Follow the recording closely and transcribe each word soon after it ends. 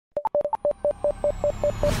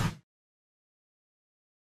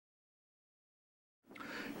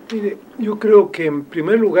Mire, yo creo que en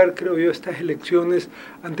primer lugar, estas elecciones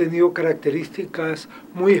han tenido características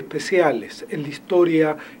muy especiales en la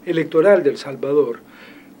historia electoral de El Salvador.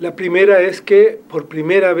 La primera es que por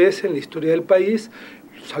primera vez en la historia del país,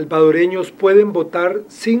 los salvadoreños pueden votar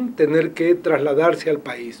sin tener que trasladarse al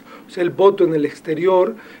país. O sea, el voto en el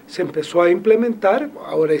exterior se empezó a implementar,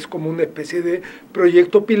 ahora es como una especie de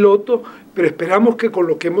proyecto piloto, pero esperamos que con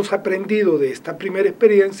lo que hemos aprendido de esta primera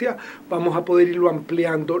experiencia vamos a poder irlo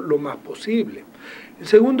ampliando lo más posible. En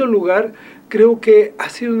segundo lugar, creo que ha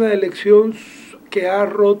sido una elección que ha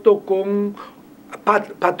roto con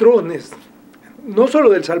patrones, no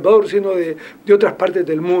solo de El Salvador, sino de otras partes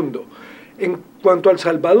del mundo. En cuanto a El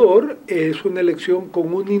Salvador, es una elección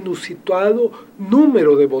con un inusitado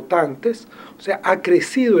número de votantes, o sea, ha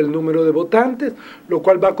crecido el número de votantes, lo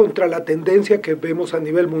cual va contra la tendencia que vemos a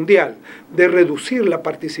nivel mundial, de reducir la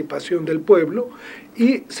participación del pueblo.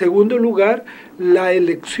 Y, segundo lugar, la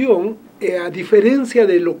elección, a diferencia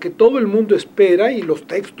de lo que todo el mundo espera, y los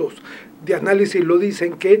textos de análisis lo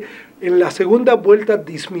dicen, que en la segunda vuelta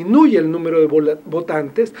disminuye el número de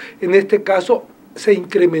votantes, en este caso se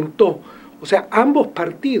incrementó. O sea, ambos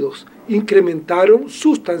partidos incrementaron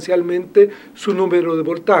sustancialmente su número de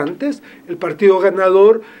votantes. El partido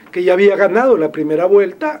ganador, que ya había ganado la primera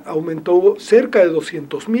vuelta, aumentó cerca de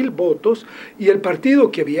 200,000 votos, y el partido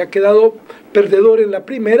que había quedado perdedor en la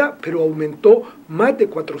primera, pero aumentó más de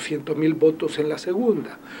 400,000 votos en la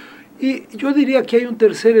segunda. Y yo diría que hay un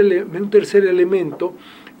tercer elemento,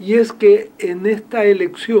 y es que en esta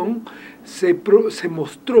elección se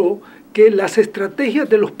mostró que las estrategias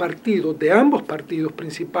de los partidos, de ambos partidos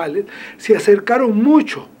principales, se acercaron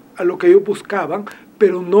mucho a lo que ellos buscaban,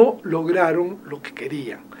 pero no lograron lo que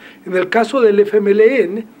querían. En el caso del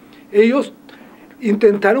FMLN, ellos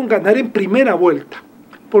intentaron ganar en primera vuelta,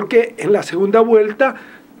 porque en la segunda vuelta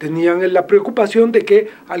tenían la preocupación de que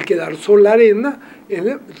al quedar sola Arena,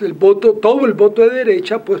 todo el voto de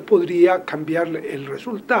derecha pues podría cambiar el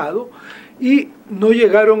resultado, y no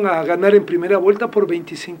llegaron a ganar en primera vuelta por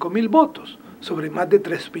 25,000 votos, sobre más de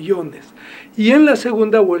 3 millones. Y en la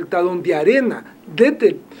segunda vuelta, donde Arena,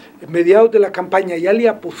 desde mediados de la campaña, ya le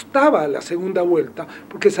apostaba a la segunda vuelta,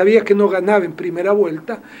 porque sabía que no ganaba en primera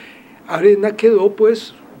vuelta, Arena quedó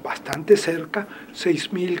pues bastante cerca,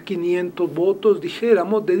 6.500 votos,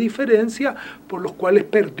 dijéramos, de diferencia, por los cuales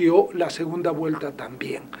perdió la segunda vuelta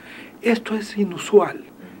también. Esto es inusual.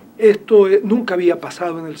 Esto nunca había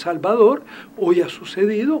pasado en El Salvador, hoy ha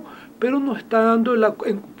sucedido, pero nos está dando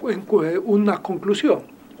una conclusión.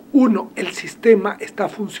 Uno, el sistema está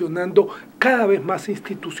funcionando cada vez más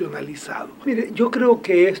institucionalizado. Mire, yo creo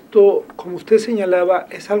que esto, como usted señalaba,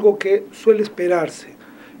 es algo que suele esperarse.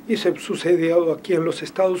 Y se sucedió aquí en los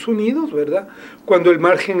Estados Unidos, ¿verdad? Cuando el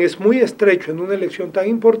margen es muy estrecho en una elección tan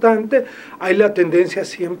importante, hay la tendencia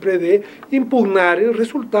siempre de impugnar el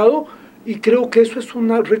resultado, y creo que eso es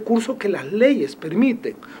un recurso que las leyes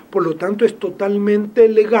permiten. Por lo tanto, es totalmente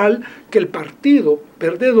legal que el partido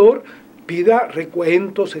perdedor pida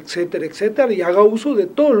recuentos, etcétera, etcétera, y haga uso de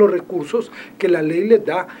todos los recursos que la ley les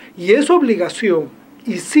da. Y es obligación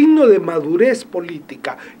y signo de madurez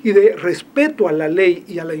política y de respeto a la ley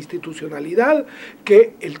y a la institucionalidad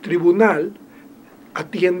que el tribunal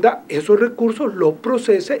atienda esos recursos, los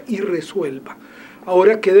procese y resuelva.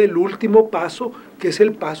 Ahora queda el último paso, que es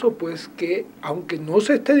el paso pues que, aunque no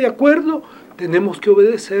se esté de acuerdo, tenemos que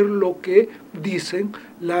obedecer lo que dicen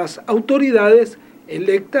las autoridades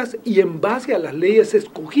electas y en base a las leyes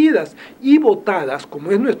escogidas y votadas,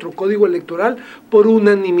 como es nuestro código electoral, por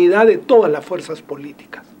unanimidad de todas las fuerzas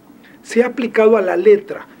políticas. Se ha aplicado a la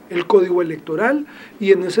letra el código electoral,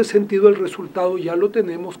 y en ese sentido el resultado ya lo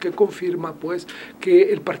tenemos, que confirma pues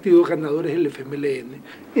que el partido ganador es el FMLN.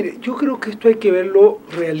 Mire, yo creo que esto hay que verlo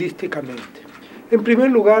realísticamente. En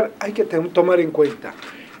primer lugar, hay que tomar en cuenta,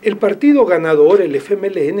 el partido ganador, el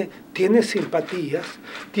FMLN, tiene simpatías,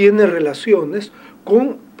 tiene relaciones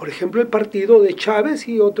con, por ejemplo, el partido de Chávez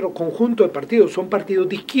y otro conjunto de partidos. Son partidos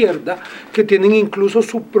de izquierda que tienen incluso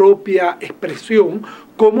su propia expresión,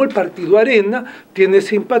 como el partido Arena tiene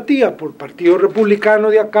simpatía por el Partido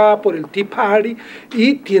Republicano de acá, por el Tea Party,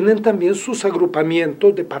 y tienen también sus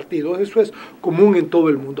agrupamientos de partidos. Eso es común en todo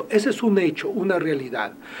el mundo. Ese es un hecho, una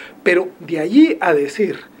realidad. Pero de allí a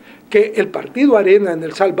decir que el partido Arena en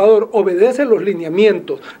El Salvador obedece los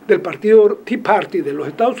lineamientos del partido Tea Party de los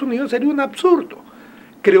Estados Unidos sería un absurdo.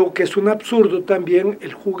 Creo que es un absurdo también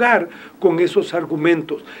el jugar con esos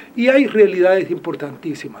argumentos. Y hay realidades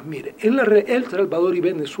importantísimas. Mire, El Salvador y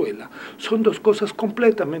Venezuela son dos cosas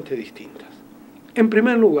completamente distintas. En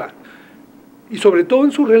primer lugar, y sobre todo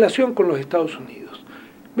en su relación con los Estados Unidos,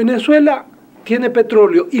 Venezuela tiene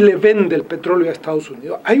petróleo y le vende el petróleo a Estados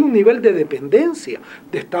Unidos. Hay un nivel de dependencia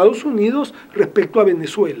de Estados Unidos respecto a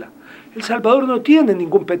Venezuela. El Salvador no tiene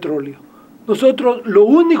ningún petróleo. Nosotros lo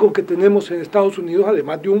único que tenemos en Estados Unidos,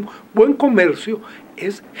 además de un buen comercio,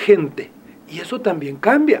 es gente. Y eso también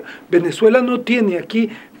cambia. Venezuela no tiene aquí,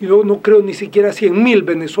 yo no creo ni siquiera 100.000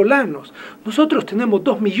 venezolanos. Nosotros tenemos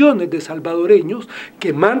 2 millones de salvadoreños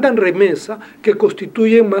que mandan remesa, que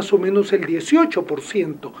constituyen más o menos el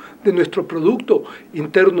 18% de nuestro Producto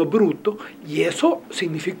Interno Bruto, y eso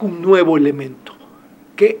significa un nuevo elemento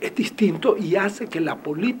que es distinto y hace que la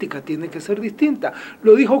política tiene que ser distinta.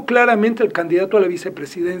 Lo dijo claramente el candidato a la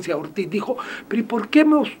vicepresidencia, Ortiz, dijo, pero ¿y por qué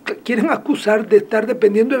nos quieren acusar de estar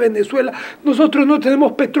dependiendo de Venezuela? Nosotros no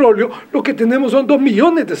tenemos petróleo, lo que tenemos son 2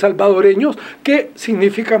 millones de salvadoreños que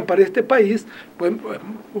significan para este país, pues,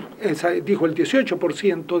 dijo el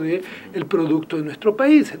 18% del producto de nuestro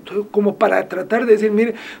país. Entonces, como para tratar de decir,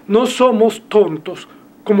 mire, no somos tontos,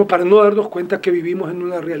 como para no darnos cuenta que vivimos en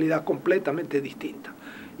una realidad completamente distinta.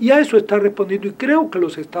 Y a eso está respondiendo, y creo que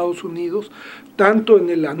los Estados Unidos, tanto en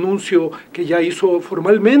el anuncio que ya hizo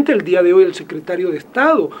formalmente el día de hoy el secretario de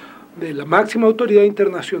Estado de la máxima autoridad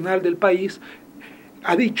internacional del país,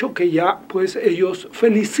 ha dicho que ya pues ellos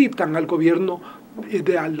felicitan al gobierno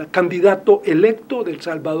al candidato electo del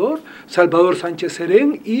Salvador, Salvador Sánchez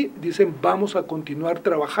Serén, y dicen vamos a continuar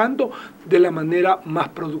trabajando de la manera más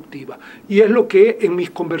productiva. Y es lo que en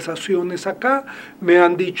mis conversaciones acá me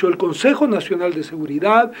han dicho el Consejo Nacional de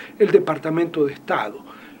Seguridad, el Departamento de Estado.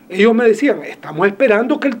 Ellos me decían, estamos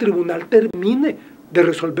esperando que el tribunal termine de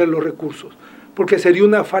resolver los recursos, porque sería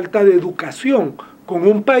una falta de educación con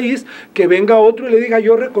un país que venga otro y le diga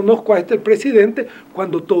yo reconozco a este el presidente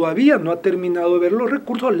cuando todavía no ha terminado de ver los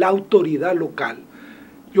recursos la autoridad local.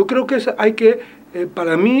 Yo creo que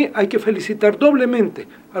para mí hay que felicitar doblemente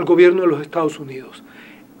al gobierno de los Estados Unidos.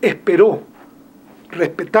 Esperó,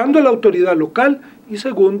 respetando a la autoridad local, y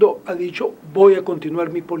segundo, ha dicho voy a continuar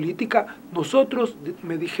mi política. Nosotros,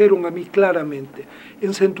 me dijeron a mí claramente,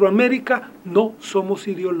 en Centroamérica no somos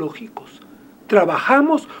ideológicos.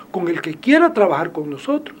 Trabajamos con el que quiera trabajar con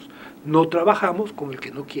nosotros, no trabajamos con el que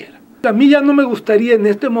no quiera. A mí ya no me gustaría en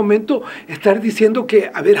este momento estar diciendo que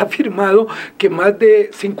haber afirmado que más de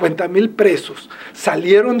 50.000 presos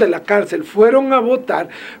salieron de la cárcel, fueron a votar,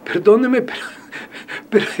 perdóneme,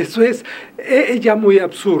 pero eso es ya muy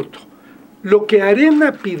absurdo. Lo que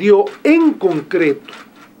Arena pidió en concreto,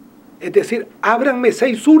 es decir, ábranme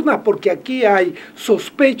 6 urnas porque aquí hay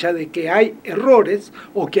sospecha de que hay errores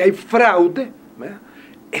o que hay fraude, ¿verdad?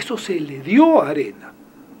 Eso se le dio a Arena.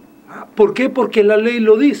 ¿Por qué? Porque la ley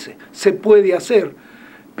lo dice, se puede hacer.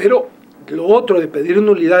 Pero lo otro de pedir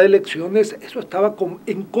nulidad de elecciones, eso estaba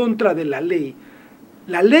en contra de la ley.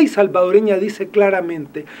 La ley salvadoreña dice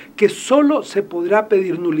claramente que solo se podrá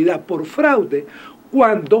pedir nulidad por fraude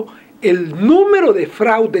cuando el número de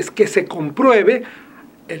fraudes que se compruebe,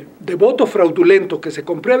 de votos fraudulentos que se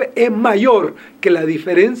compruebe, es mayor que la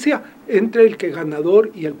diferencia entre el que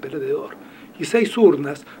ganador y el perdedor. Y 6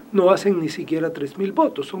 urnas no hacen ni siquiera 3.000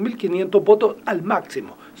 votos, son 1.500 votos al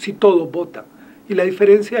máximo, si todos votan. Y la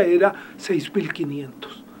diferencia era 6.500.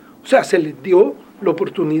 O sea, se les dio la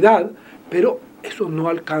oportunidad, pero eso no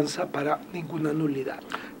alcanza para ninguna nulidad.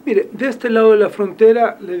 Mire, de este lado de la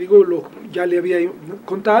frontera, le digo, ya le había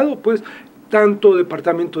contado, pues, tanto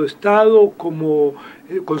Departamento de Estado como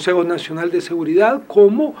Consejo Nacional de Seguridad,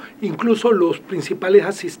 como incluso los principales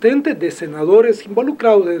asistentes de senadores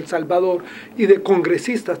involucrados de El Salvador y de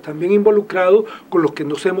congresistas también involucrados, con los que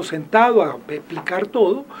nos hemos sentado a explicar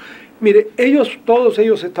todo. Mire, todos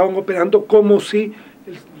ellos estaban operando como si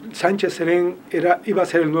Sánchez Serén iba a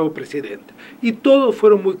ser el nuevo presidente. Y todos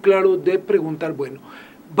fueron muy claros de preguntar, bueno,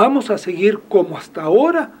 ¿vamos a seguir como hasta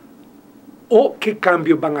ahora o qué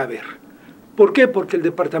cambios van a haber? ¿Por qué? Porque el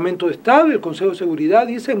Departamento de Estado y el Consejo de Seguridad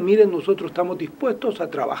dicen, miren, nosotros estamos dispuestos a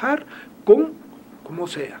trabajar como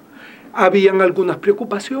sea. Habían algunas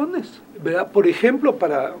preocupaciones, ¿verdad? Por ejemplo,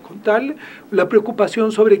 para contarle, la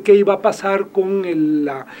preocupación sobre qué iba a pasar con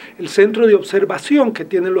el centro de observación que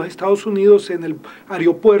tienen los Estados Unidos en el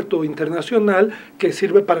aeropuerto internacional, que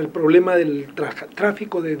sirve para el problema del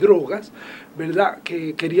tráfico de drogas, ¿verdad?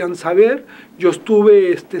 Que querían saber. Yo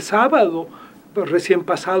estuve este sábado, recién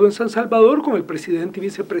pasado, en San Salvador con el presidente y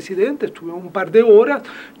vicepresidente, estuve un par de horas,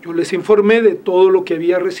 yo les informé de todo lo que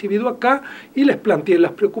había recibido acá y les planteé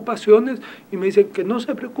las preocupaciones y me dicen que no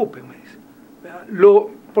se preocupen, me dicen.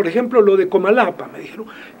 por ejemplo, lo de Comalapa, me dijeron,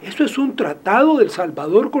 eso es un tratado del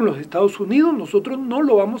Salvador con los Estados Unidos, nosotros no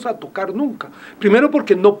lo vamos a tocar nunca. Primero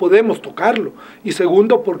porque no podemos tocarlo, y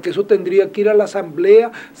segundo porque eso tendría que ir a la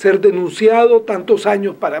Asamblea, ser denunciado tantos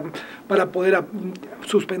años para poder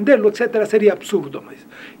suspenderlo, etcétera, sería absurdo.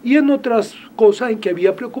 Y en otras cosas en que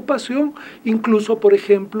había preocupación, incluso, por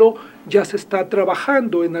ejemplo, ya se está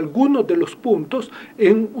trabajando en algunos de los puntos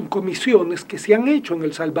en comisiones que se han hecho en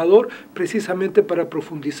El Salvador precisamente para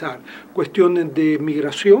profundizar cuestiones de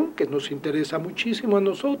migración, que nos interesa muchísimo a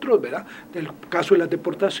nosotros, ¿verdad? Del caso de las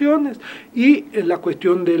deportaciones, y en la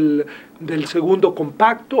cuestión del segundo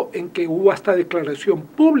compacto, en que hubo hasta declaración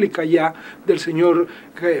pública ya del señor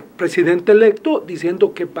presidente electo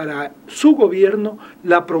diciendo que para su gobierno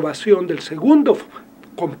la aprobación del segundo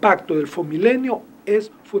compacto del Fomilenio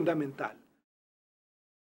es fundamental.